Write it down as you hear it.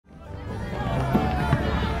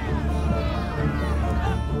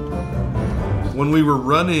When we were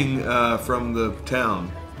running from the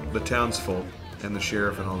townsfolk and the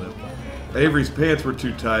sheriff and all that, Avery's pants were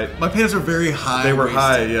too tight. My pants were very high. They were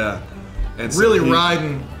high, yeah. And really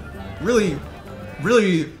riding, really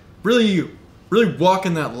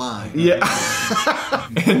walking that line. Yeah.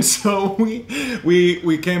 And so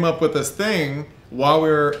we came up with this thing while we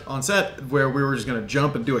were on set where we were just gonna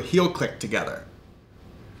jump and do a heel click together.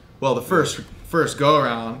 Well, the first go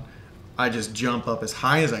around, I just jump up as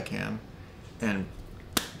high as I can, and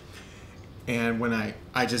when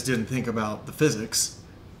I just didn't think about the physics,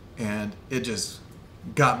 and it just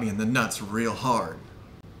got me in the nuts real hard.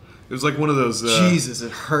 It was like one of those. Jesus,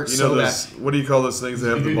 it hurts so bad. What do you call those things that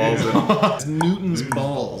have the balls in? It's Newton's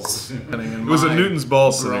balls. It was a Newton's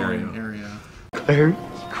ball scenario. Aaron,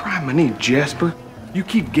 cry my name, Jasper. You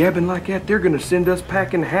keep gabbing like that, they're gonna send us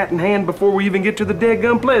packing hat in hand before we even get to the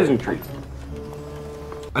dead-gum pleasantries.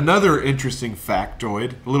 Another interesting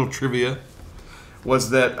factoid, a little trivia,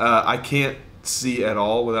 was that I can't see at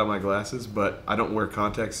all without my glasses, but I don't wear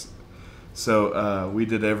contacts, so we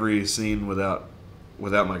did every scene without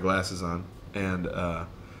my glasses on, and so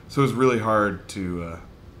it was really hard to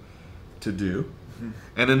do.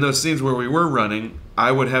 And in those scenes where we were running,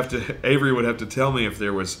 Avery would have to tell me if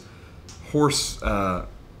there was horse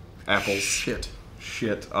apples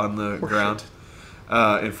shit on the ground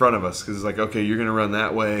in front of us, because it's like, okay, you're gonna run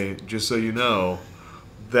that way, just so you know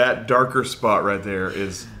that darker spot right there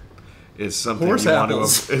is something horse you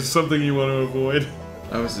apples. want to something you want to avoid.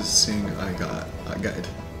 I was just seeing I got. I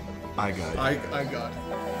got